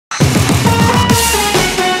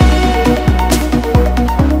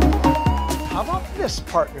this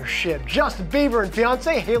partnership. Justin Bieber and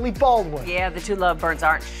fiancée Haley Baldwin. Yeah, the two lovebirds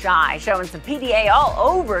aren't shy, showing some PDA all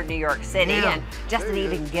over New York City. Yeah. And Justin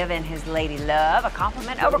even giving his lady love a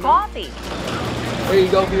compliment over coffee. There you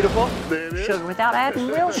go, beautiful. Sugar without adding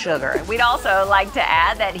real sugar. We'd also like to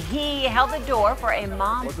add that he held the door for a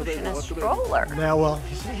mom pushing a stroller. Now, well,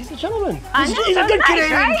 he's a gentleman. I know, He's a so good nice,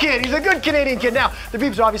 Canadian right? kid. He's a good Canadian kid. Now, the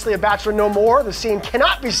Biebs are obviously a Bachelor no more. The same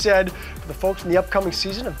cannot be said for the folks in the upcoming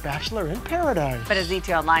season of Bachelor in Paradise. But as ET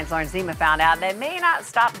Online's Lauren Zima found out, that may not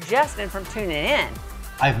stop Justin from tuning in.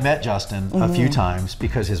 I've met Justin a few times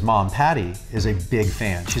because his mom, Patty, is a big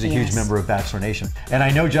fan. She's a huge member of Bachelor Nation. And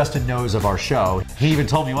I know Justin knows of our show. He even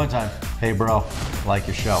told me one time, hey bro, I like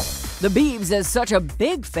your show. The Biebs is such a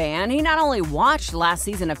big fan, he not only watched last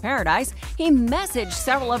season of Paradise, he messaged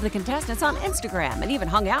several of the contestants on Instagram and even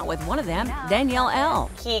hung out with one of them, Danielle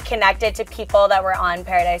L. He connected to people that were on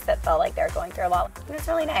Paradise that felt like they were going through a lot. It was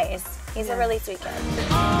really nice. He's a really sweet kid.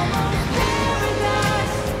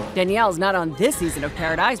 Danielle's not on this season of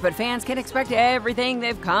Paradise, but fans can expect everything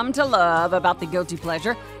they've come to love about the guilty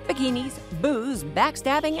pleasure: bikinis, booze,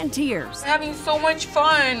 backstabbing, and tears. Having so much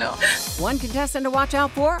fun. One contestant to watch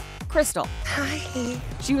out for, Crystal. Hi.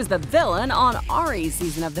 She was the villain on Ari's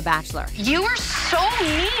season of The Bachelor. You were so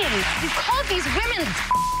mean. You called these women.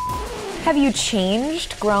 Have you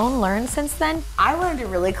changed, grown, learned since then? I learned a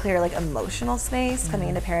really clear, emotional space coming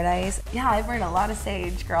into Paradise. Yeah, I burned a lot of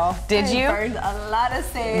sage, girl. Did you? I burned a lot of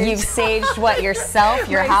sage. You've saged what, yourself,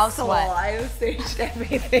 your house, soul. what? I have saged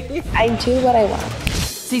everything. I do what I want.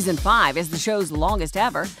 Season 5 is the show's longest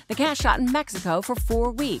ever. The cast shot in Mexico for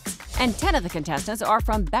 4 weeks, and 10 of the contestants are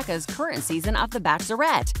from Becca's current season of The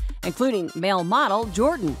Bachelorette, including male model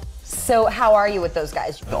Jordan. So how are you with those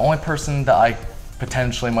guys? The only person that I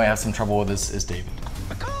potentially might have some trouble with is David,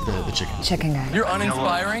 the chicken. Chicken guy. You're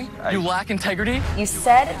uninspiring. You lack integrity. You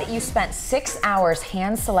said that you spent 6 hours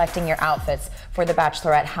hand selecting your outfits for The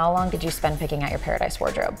Bachelorette. How long did you spend picking out your Paradise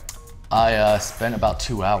wardrobe? I spent about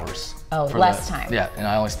 2 hours. Oh, less time. Yeah, and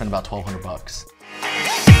I only spent about $1,200.